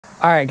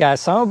All right guys,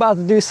 so I'm about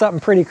to do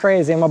something pretty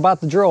crazy. I'm about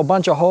to drill a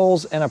bunch of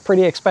holes in a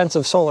pretty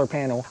expensive solar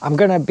panel. I'm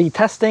gonna be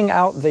testing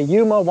out the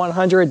Yuma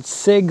 100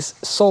 CIGS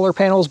solar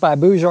panels by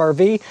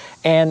BougeRV.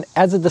 And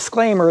as a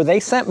disclaimer, they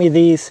sent me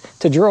these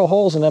to drill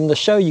holes in them to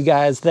show you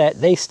guys that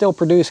they still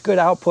produce good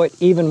output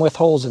even with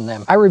holes in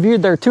them. I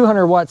reviewed their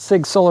 200 watt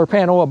CIGS solar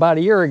panel about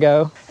a year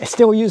ago. I'm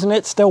still using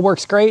it, still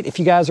works great. If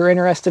you guys are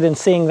interested in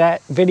seeing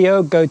that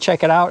video, go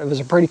check it out. It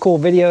was a pretty cool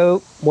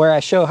video where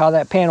I show how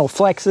that panel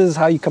flexes,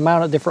 how you can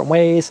mount it different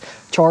ways,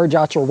 charge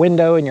out your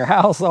window in your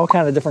house, all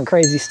kind of different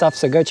crazy stuff.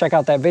 So go check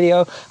out that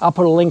video. I'll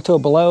put a link to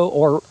it below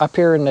or up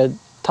here in the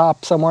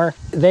top somewhere.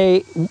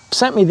 They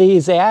sent me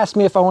these. They asked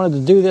me if I wanted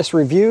to do this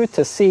review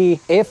to see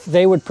if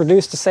they would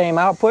produce the same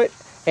output.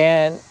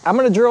 And I'm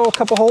gonna drill a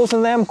couple holes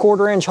in them,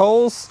 1/4-inch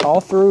holes,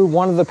 all through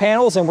one of the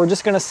panels, and we're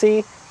just gonna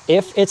see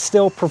if it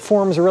still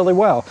performs really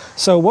well.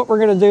 So what we're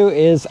gonna do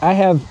is I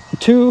have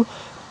two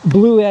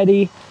Blue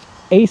Eddy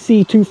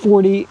AC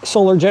 240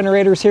 solar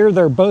generators here.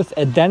 They're both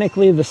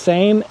identically the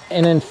same,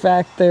 and in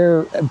fact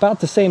they're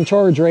about the same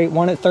charge rate,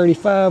 one at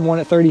 35, one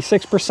at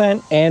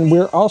 36%. And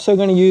we're also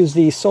going to use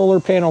these solar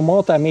panel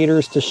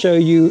multimeters to show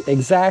you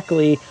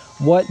exactly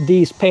what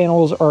these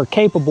panels are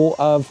capable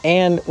of,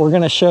 and we're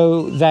going to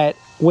show that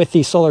with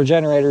these solar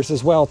generators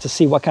as well to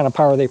see what kind of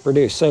power they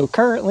produce. So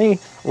currently,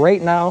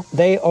 right now,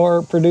 they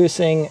are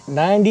producing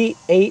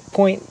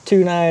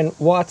 98.29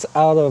 watts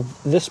out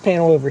of this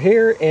panel over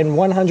here and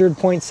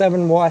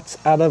 100.7 watts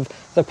out of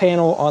the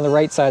panel on the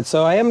right side.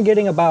 So I am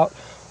getting about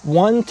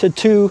 1 to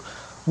 2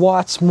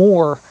 watts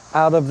more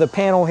out of the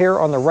panel here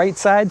on the right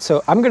side.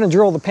 So I'm gonna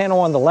drill the panel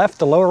on the left,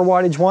 the lower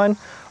wattage one,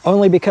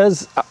 only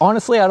because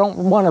honestly, I don't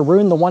want to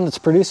ruin the one that's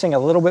producing a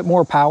little bit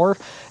more power.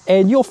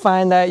 And you'll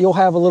find that you'll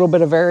have a little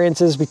bit of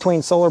variances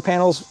between solar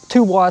panels.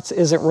 2 watts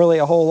isn't really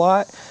a whole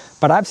lot,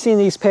 but I've seen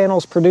these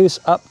panels produce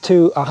up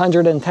to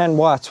 110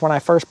 watts. When I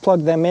first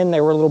plugged them in,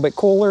 they were a little bit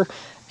cooler,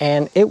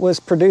 and it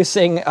was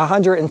producing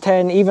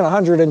 110, even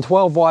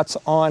 112 watts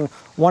on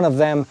one of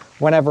them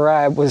whenever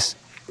I was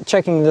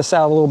checking this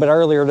out a little bit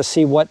earlier to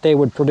see what they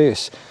would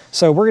produce.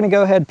 So we're gonna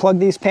go ahead and plug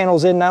these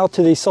panels in now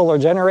to these solar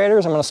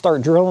generators. I'm gonna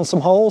start drilling some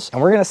holes and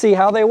we're gonna see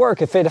how they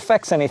work, if it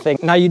affects anything.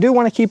 Now you do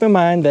wanna keep in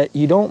mind that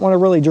you don't wanna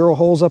really drill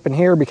holes up in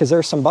here because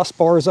there's some bus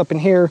bars up in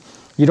here.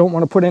 You don't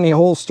wanna put any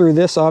holes through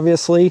this,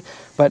 obviously,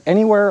 but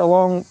anywhere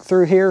along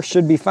through here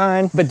should be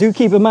fine. But do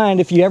keep in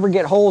mind, if you ever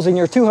get holes in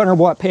your 200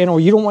 watt panel,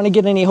 you don't wanna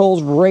get any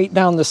holes right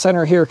down the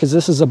center here because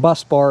this is a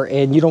bus bar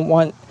and you don't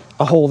want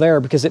a hole there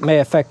because it may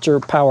affect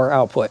your power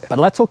output. But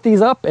let's hook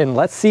these up and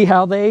let's see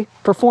how they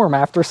perform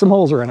after some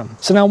holes are in them.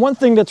 So now one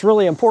thing that's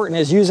really important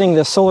is using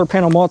this solar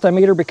panel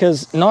multimeter,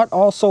 because not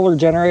all solar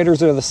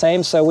generators are the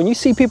same. So when you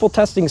see people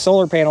testing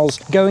solar panels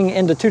going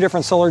into 2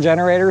 different solar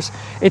generators,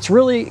 it's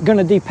really going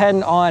to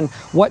depend on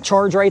what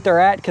charge rate they're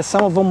at, because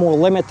some of them will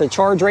limit the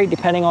charge rate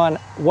depending on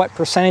what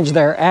percentage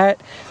they're at.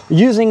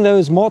 Using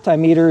those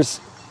multimeters,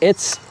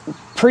 it's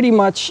pretty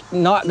much,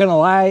 not gonna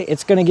lie,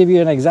 it's gonna give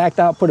you an exact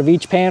output of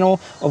each panel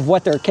of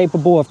what they're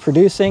capable of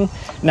producing.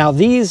 Now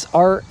these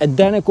are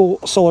identical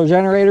solar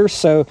generators,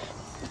 so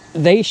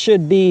they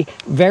should be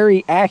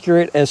very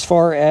accurate as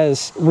far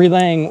as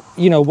relaying,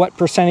 you know, what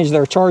percentage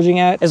they're charging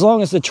at, as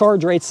long as the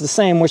charge rate's the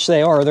same, which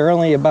they are. They're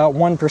only about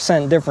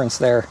 1% difference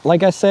there.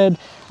 Like I said,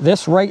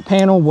 this right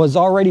panel was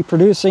already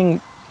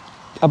producing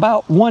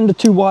about 1 to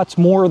 2 watts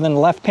more than the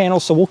left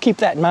panel, so we'll keep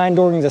that in mind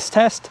during this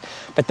test,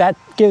 but that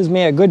gives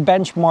me a good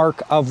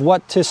benchmark of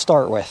what to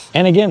start with.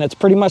 And again, it's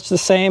pretty much the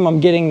same. I'm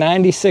getting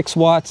 96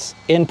 watts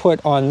input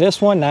on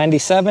this one,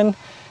 97,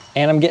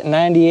 and I'm getting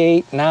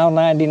 98, now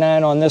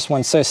 99 on this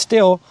one. So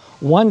still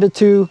 1 to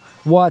 2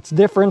 watts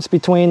difference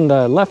between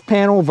the left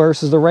panel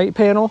versus the right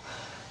panel.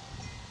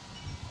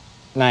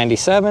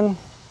 97,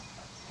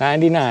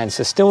 99,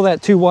 so still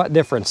that 2 watt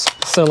difference.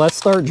 So let's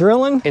start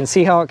drilling and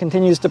see how it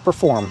continues to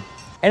perform.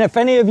 And if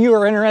any of you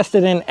are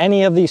interested in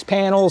any of these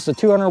panels, the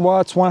 200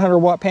 watts, 100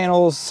 watt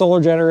panels,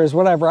 solar generators,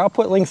 whatever, I'll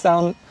put links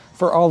down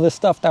for all this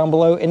stuff down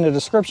below in the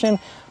description.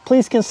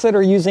 Please consider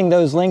using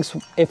those links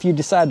if you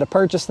decide to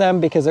purchase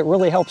them, because it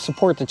really helps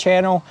support the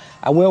channel.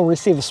 I will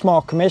receive a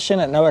small commission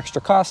at no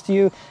extra cost to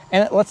you,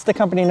 and it lets the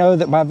company know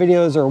that my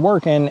videos are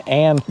working.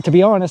 And to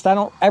be honest, I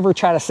don't ever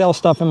try to sell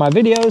stuff in my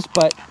videos,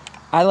 but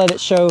I let it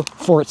show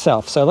for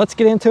itself. So let's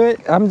get into it.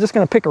 I'm just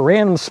gonna pick a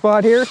random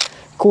spot here,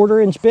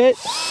 1/4-inch bit.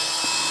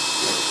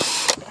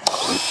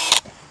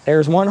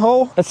 There's one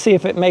hole. Let's see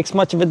if it makes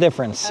much of a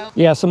difference. Oh.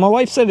 Yeah, so my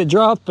wife said it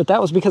dropped, but that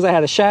was because I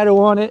had a shadow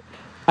on it.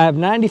 I have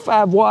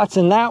 95 watts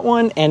in that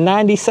one and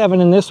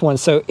 97 in this one.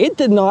 So it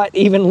did not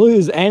even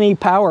lose any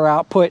power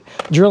output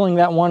drilling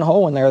that one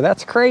hole in there.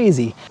 That's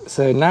crazy.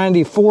 So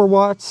 94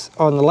 watts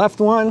on the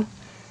left one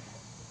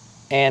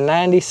and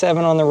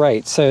 97 on the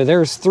right. So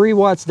there's 3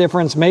 watts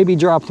difference, maybe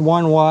dropped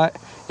 1 watt.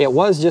 It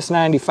was just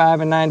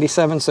 95 and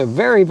 97, so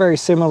very, very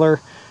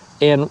similar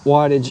in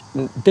wattage.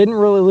 Didn't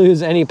really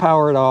lose any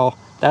power at all.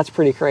 That's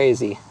pretty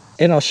crazy.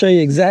 And I'll show you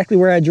exactly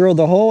where I drilled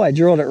the hole. I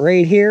drilled it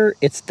right here.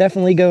 It's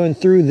definitely going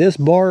through this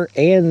bar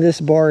and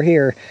this bar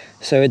here.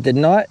 So it did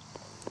not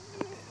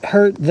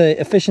hurt the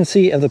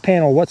efficiency of the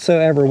panel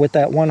whatsoever with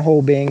that one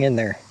hole being in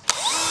there.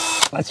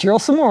 Let's drill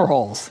some more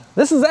holes.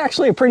 This is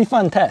actually a pretty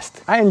fun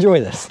test. I enjoy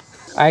this.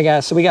 All right,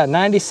 guys, so we got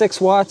 96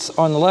 watts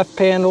on the left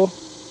panel.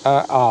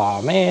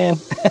 Oh man.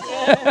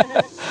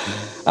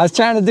 I was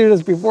trying to do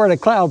this before the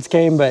clouds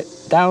came, but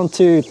down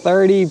to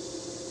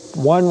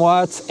 31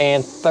 watts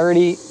and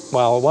 30,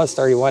 well, it was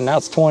 31, now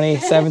it's 20,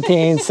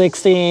 17,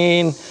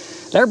 16.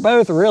 They're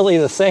both really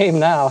the same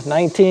now,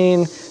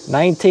 19,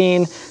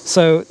 19.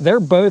 So they're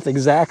both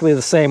exactly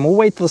the same. We'll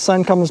wait till the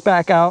sun comes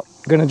back out.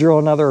 Gonna drill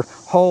another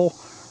hole,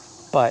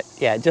 but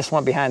yeah, it just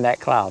went behind that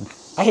cloud.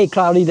 I hate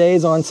cloudy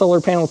days on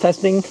solar panel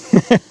testing.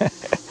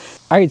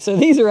 All right, so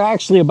these are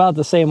actually about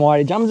the same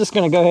wattage. I'm just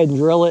gonna go ahead and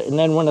drill it, and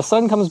then when the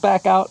sun comes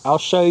back out, I'll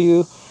show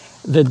you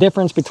the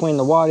difference between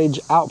the wattage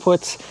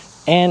outputs,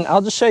 and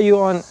I'll just show you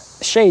on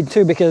shade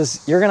too, because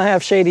you're gonna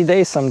have shady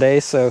days some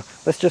days. So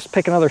let's just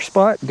pick another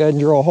spot, go ahead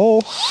and drill a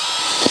hole.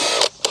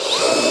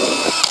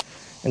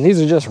 And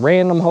these are just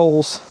random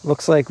holes.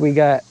 Looks like we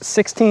got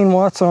 16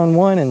 watts on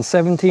one and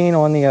 17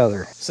 on the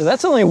other. So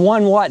that's only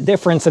 1 watt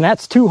difference, and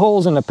that's 2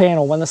 holes in the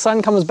panel. When the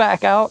sun comes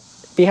back out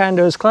behind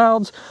those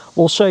clouds,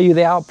 we'll show you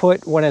the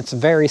output when it's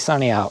very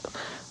sunny out.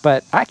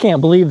 But I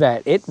can't believe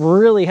that. It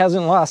really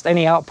hasn't lost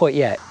any output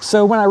yet.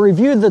 So when I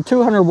reviewed the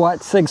 200 watt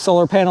CIGS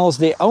solar panels,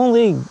 the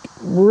only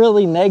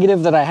really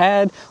negative that I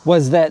had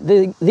was that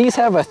these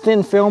have a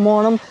thin film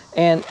on them,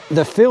 and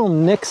the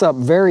film nicks up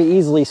very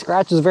easily,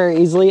 scratches very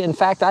easily. In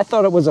fact, I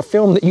thought it was a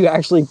film that you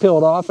actually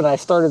peeled off, and I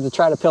started to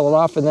try to peel it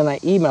off, and then I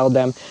emailed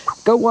them.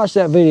 Go watch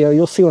that video,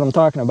 you'll see what I'm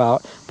talking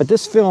about. But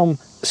this film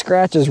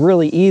scratches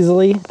really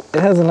easily. It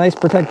has a nice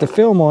protective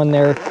film on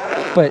there,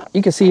 but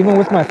you can see even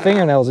with my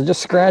fingernails, it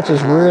just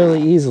scratches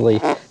really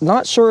easily.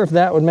 Not sure if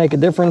that would make a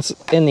difference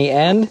in the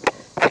end.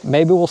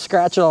 Maybe we'll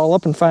scratch it all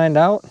up and find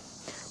out.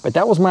 But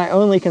that was my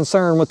only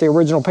concern with the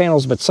original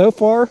panels. But so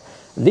far,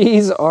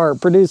 these are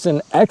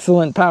producing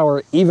excellent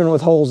power, even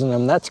with holes in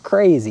them. That's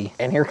crazy.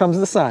 And here comes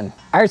the sun.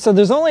 All right, so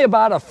there's only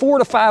about a 4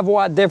 to 5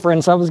 watt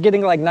difference. I was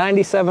getting like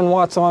 97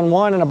 watts on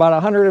one and about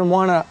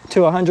 101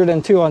 to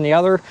 102 on the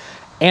other.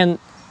 And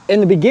in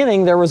the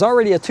beginning, there was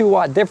already a 2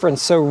 watt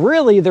difference. So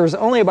really, there's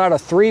only about a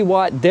 3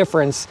 watt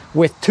difference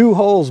with 2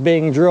 holes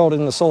being drilled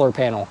in the solar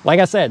panel.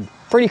 Like I said,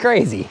 pretty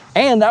crazy.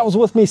 And that was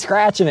with me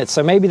scratching it,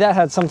 so maybe that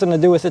had something to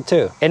do with it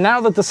too. And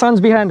now that the sun's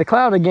behind the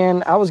cloud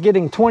again, I was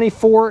getting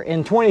 24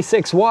 and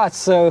 26 watts,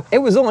 so it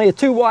was only a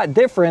 2 watt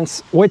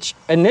difference, which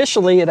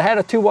initially it had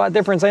a 2 watt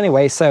difference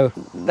anyway, so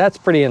that's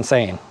pretty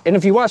insane. And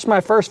if you watched my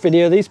first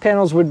video, these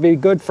panels would be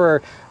good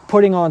for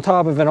putting on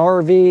top of an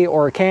RV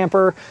or a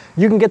camper.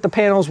 You can get the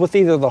panels with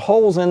either the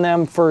holes in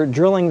them for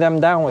drilling them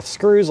down with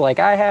screws like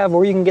I have,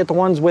 or you can get the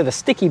ones with a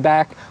sticky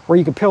back where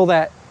you can peel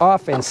that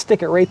off and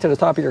stick it right to the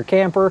top of your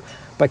camper.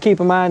 But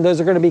keep in mind,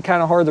 those are going to be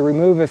kind of hard to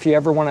remove if you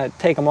ever want to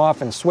take them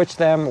off and switch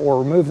them or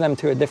remove them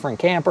to a different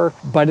camper.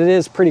 But it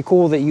is pretty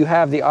cool that you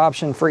have the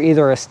option for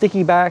either a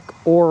sticky back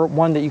or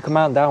one that you can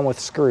mount down with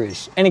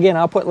screws. And again,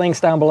 I'll put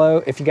links down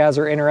below if you guys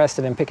are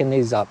interested in picking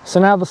these up. So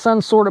now the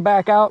sun's sort of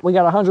back out. We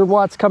got 100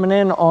 watts coming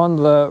in on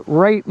the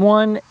right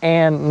one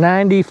and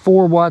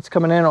 94 watts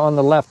coming in on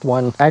the left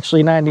one.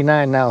 Actually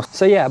 99 now.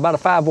 So yeah, about a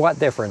 5 watt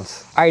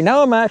difference. All right,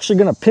 now I'm actually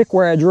going to pick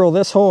where I drill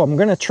this hole. I'm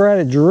going to try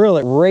to drill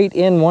it right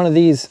in one of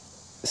these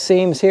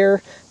seams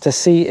here to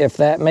see if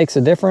that makes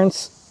a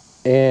difference,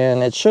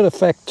 and it should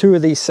affect 2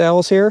 of these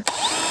cells here.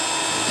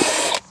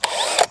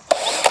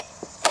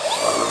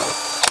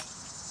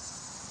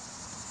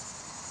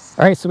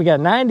 All right, so we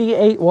got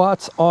 98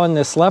 watts on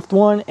this left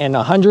one and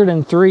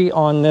 103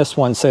 on this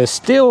one, so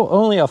still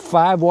only a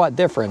 5 watt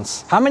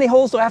difference. How many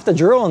holes do I have to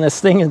drill in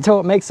this thing until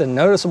it makes a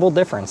noticeable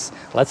difference?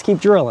 Let's keep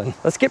drilling.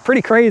 Let's get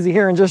pretty crazy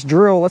here and just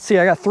drill. Let's see,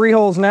 I got 3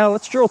 holes now.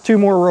 Let's drill 2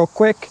 more real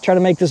quick. Try to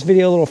make this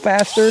video a little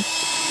faster.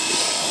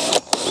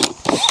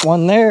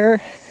 1 there,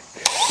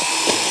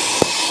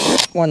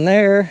 1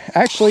 there.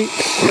 Actually,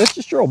 let's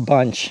just drill a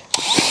bunch.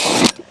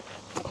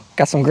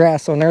 Got some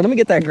grass on there. Let me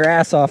get that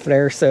grass off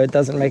there so it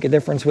doesn't make a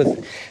difference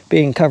with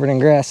being covered in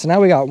grass. So now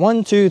we got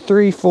 1, 2,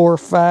 3, 4,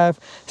 5,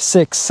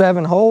 6,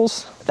 7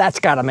 holes. That's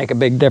got to make a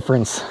big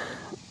difference.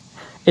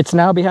 It's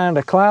now behind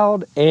a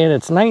cloud, and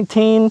it's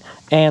 19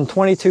 and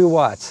 22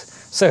 watts.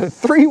 So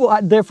 3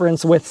 watt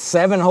difference with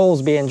 7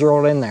 holes being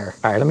drilled in there.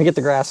 All right, let me get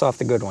the grass off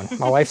the good one.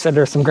 My wife said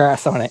there's some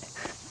grass on it.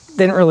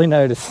 Didn't really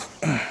notice.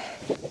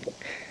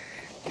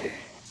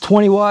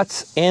 20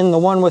 watts in the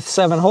one with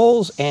 7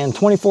 holes and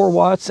 24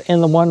 watts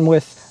in the one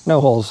with no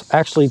holes.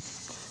 Actually,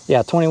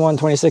 yeah, 21,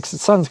 26. The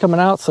sun's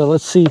coming out, so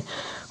let's see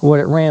what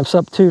it ramps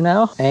up to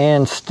now.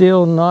 And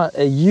still not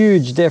a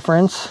huge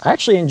difference. I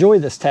actually enjoy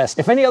this test.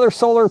 If any other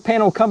solar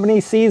panel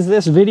company sees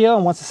this video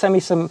and wants to send me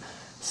some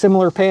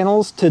similar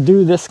panels to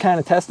do this kind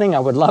of testing, I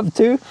would love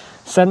to.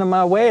 Send them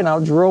my way and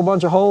I'll drill a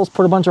bunch of holes,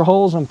 put a bunch of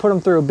holes and put them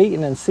through a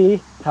beating and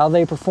see how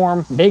they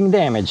perform being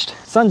damaged.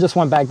 Sun just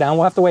went back down.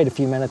 We'll have to wait a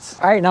few minutes.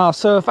 All right, now,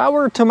 so if I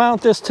were to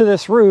mount this to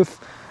this roof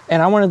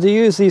and I wanted to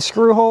use these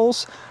screw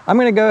holes, I'm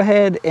gonna go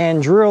ahead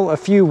and drill a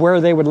few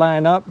where they would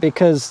line up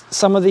because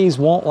some of these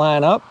won't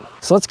line up.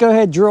 So let's go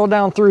ahead and drill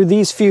down through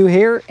these few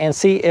here and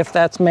see if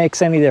that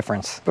makes any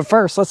difference. But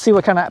first, let's see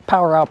what kind of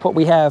power output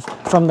we have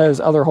from those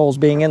other holes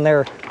being in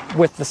there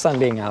with the sun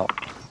being out.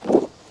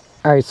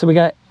 All right, so we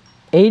got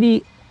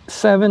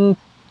 87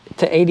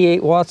 to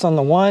 88 watts on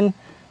the one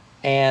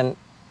and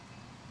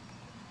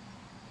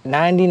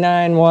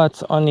 99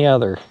 watts on the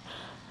other.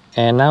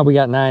 And now we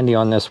got 90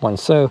 on this one.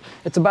 So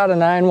it's about a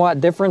 9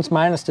 watt difference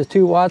minus the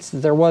 2 watts that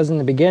there was in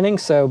the beginning.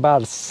 So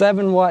about a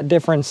 7 watt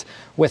difference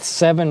with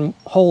 7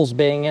 holes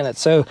being in it.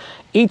 So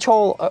each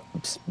hole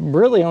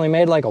really only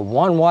made like a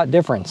 1 watt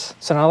difference.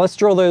 So now let's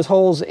drill those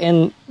holes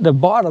in the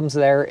bottoms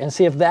there and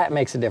see if that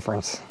makes a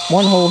difference.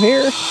 One hole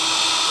here.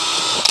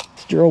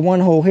 Let's drill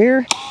one hole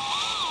here.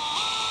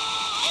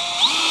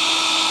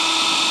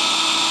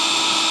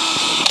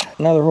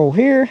 Another hole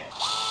here.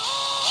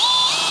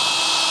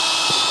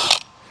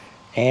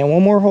 And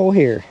one more hole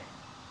here.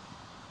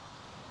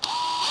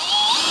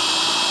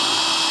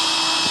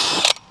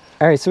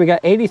 All right, so we got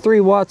 83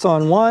 watts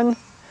on one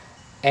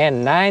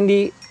and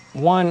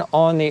 91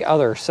 on the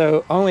other.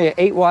 So only an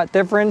 8 watt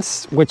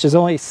difference, which is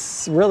only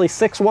really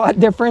 6 watt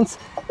difference.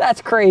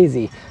 That's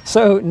crazy.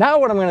 So now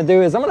what I'm gonna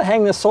do is I'm gonna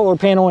hang this solar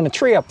panel in a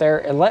tree up there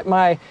and let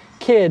my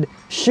kid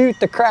shoot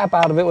the crap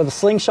out of it with a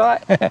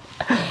slingshot.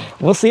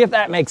 We'll see if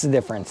that makes a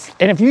difference.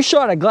 And if you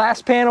shot a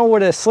glass panel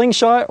with a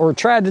slingshot or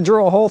tried to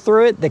drill a hole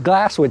through it, the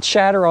glass would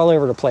shatter all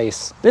over the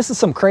place. This is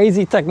some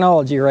crazy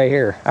technology right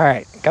here. All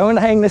right, going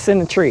to hang this in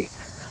the tree.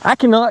 I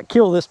cannot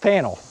kill this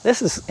panel.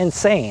 This is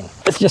insane.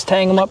 Let's just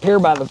hang them up here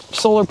by the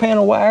solar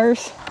panel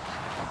wires.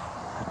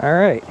 All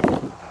right.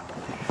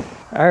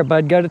 All right,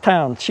 bud, go to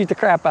town. Shoot the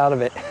crap out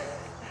of it.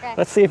 Okay.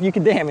 Let's see if you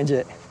can damage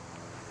it.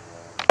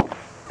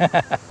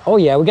 Oh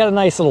yeah, we got a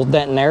nice little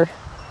dent in there.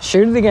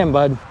 Shoot it again,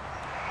 bud.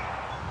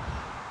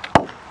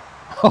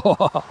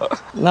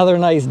 Another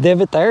nice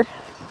divot there.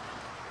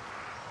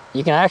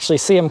 You can actually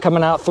see them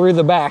coming out through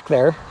the back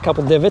there. A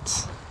couple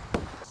divots.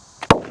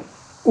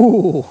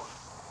 Ooh.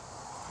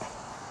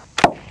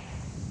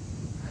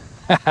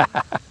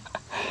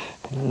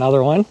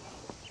 Another one.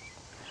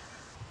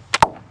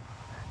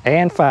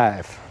 And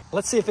 5.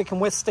 Let's see if it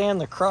can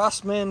withstand the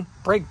Crosman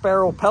break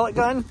barrel pellet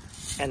gun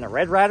and the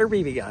Red Ryder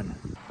BB gun.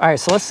 All right,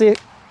 so let's see.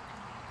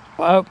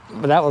 Well,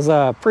 that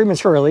was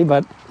prematurely,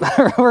 but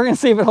we're gonna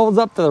see if it holds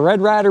up to the Red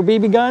Ryder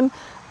BB gun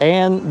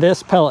and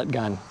this pellet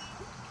gun.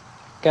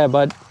 Okay,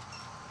 bud.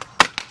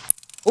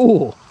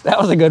 Ooh, that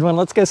was a good one.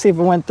 Let's go see if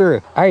it went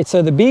through. All right,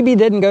 so the BB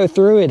didn't go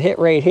through. It hit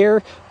right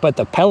here, but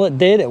the pellet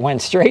did. It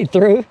went straight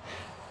through.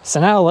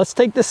 So now let's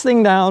take this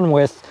thing down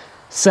with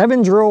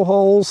 7 drill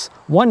holes,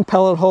 1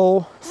 pellet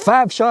hole,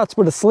 5 shots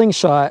with a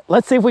slingshot.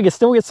 Let's see if we can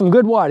still get some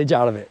good wattage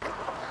out of it.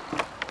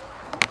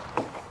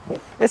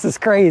 This is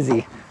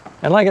crazy.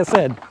 And like I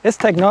said, this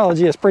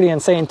technology is pretty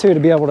insane too, to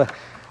be able to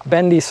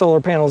bend these solar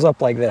panels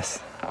up like this.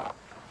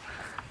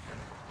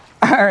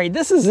 All right,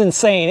 this is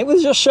insane. It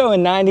was just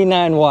showing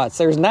 99 watts.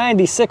 There's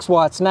 96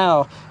 watts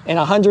now and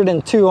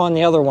 102 on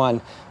the other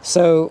one.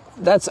 So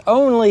that's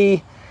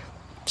only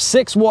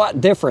 6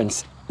 watt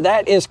difference.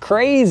 That is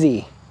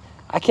crazy.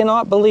 I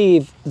cannot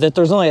believe that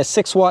there's only a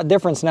 6 watt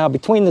difference now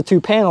between the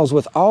 2 panels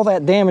with all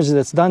that damage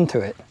that's done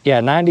to it.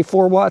 Yeah,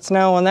 94 watts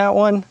now on that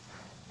one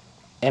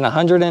and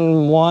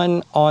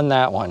 101 on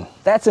that one.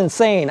 That's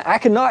insane. I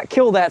could not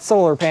kill that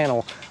solar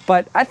panel,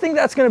 but I think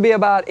that's gonna be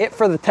about it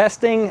for the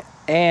testing.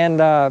 And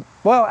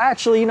well,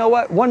 actually, you know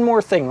what? One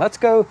more thing. Let's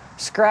go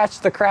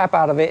scratch the crap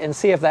out of it and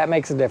see if that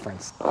makes a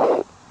difference.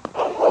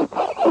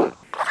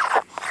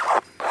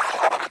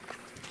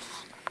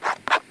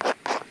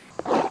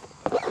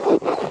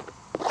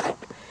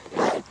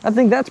 I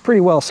think that's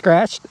pretty well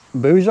scratched.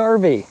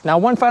 BougeRV. Now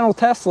one final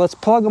test, let's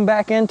plug them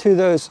back into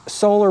those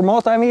solar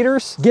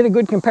multimeters, get a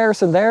good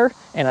comparison there,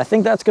 and I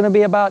think that's gonna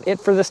be about it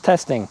for this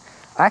testing.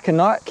 I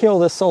cannot kill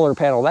this solar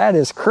panel. That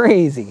is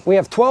crazy. We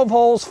have 12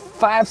 holes,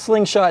 5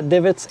 slingshot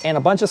divots, and a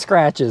bunch of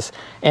scratches.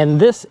 And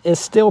this is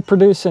still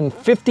producing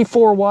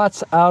 54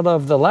 watts out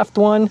of the left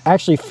one,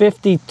 actually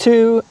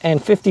 52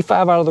 and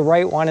 55 out of the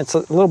right one. It's a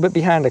little bit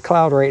behind a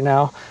cloud right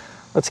now.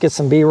 Let's get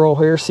some B-roll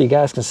here so you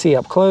guys can see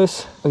up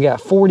close. We got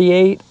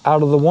 48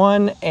 out of the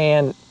one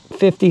and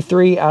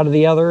 53 out of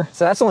the other.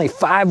 So that's only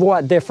 5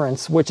 watt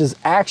difference, which is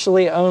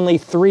actually only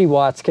 3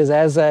 watts because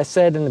as I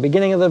said in the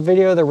beginning of the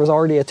video, there was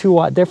already a 2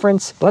 watt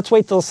difference. Let's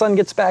wait till the sun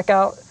gets back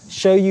out,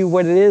 show you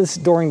what it is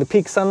during the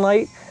peak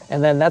sunlight,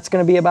 and then that's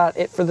gonna be about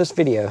it for this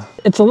video.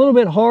 It's a little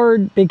bit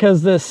hard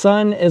because the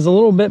sun is a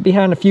little bit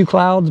behind a few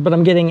clouds, but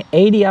I'm getting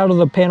 80 out of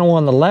the panel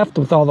on the left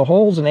with all the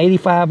holes and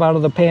 85 out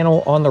of the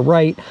panel on the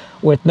right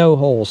with no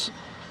holes.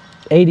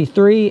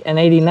 83 and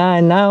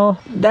 89 now.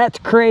 That's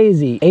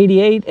crazy.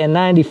 88 and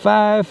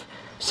 95.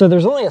 So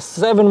there's only a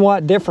 7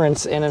 watt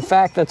difference, and in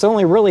fact, that's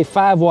only really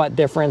 5 watt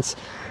difference.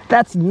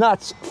 That's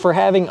nuts for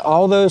having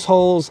all those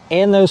holes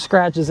and those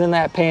scratches in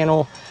that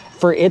panel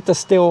for it to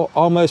still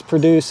almost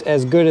produce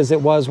as good as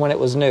it was when it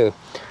was new.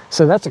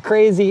 So that's a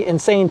crazy,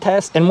 insane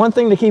test. And one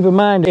thing to keep in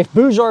mind, if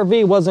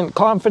BougeRV wasn't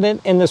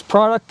confident in this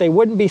product, they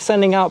wouldn't be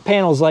sending out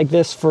panels like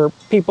this for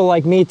people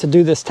like me to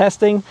do this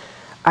testing.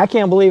 I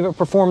can't believe it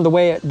performed the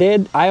way it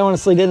did. I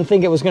honestly didn't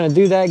think it was gonna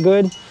do that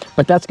good,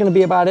 but that's gonna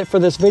be about it for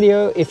this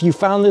video. If you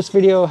found this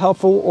video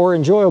helpful or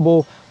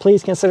enjoyable,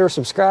 please consider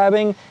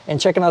subscribing and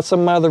checking out some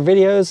of my other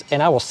videos,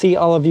 and I will see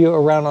all of you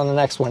around on the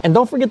next one. And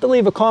don't forget to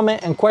leave a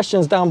comment and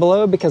questions down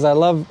below, because I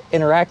love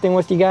interacting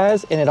with you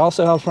guys, and it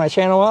also helps my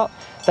channel out.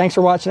 Thanks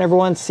for watching,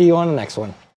 everyone. See you on the next one.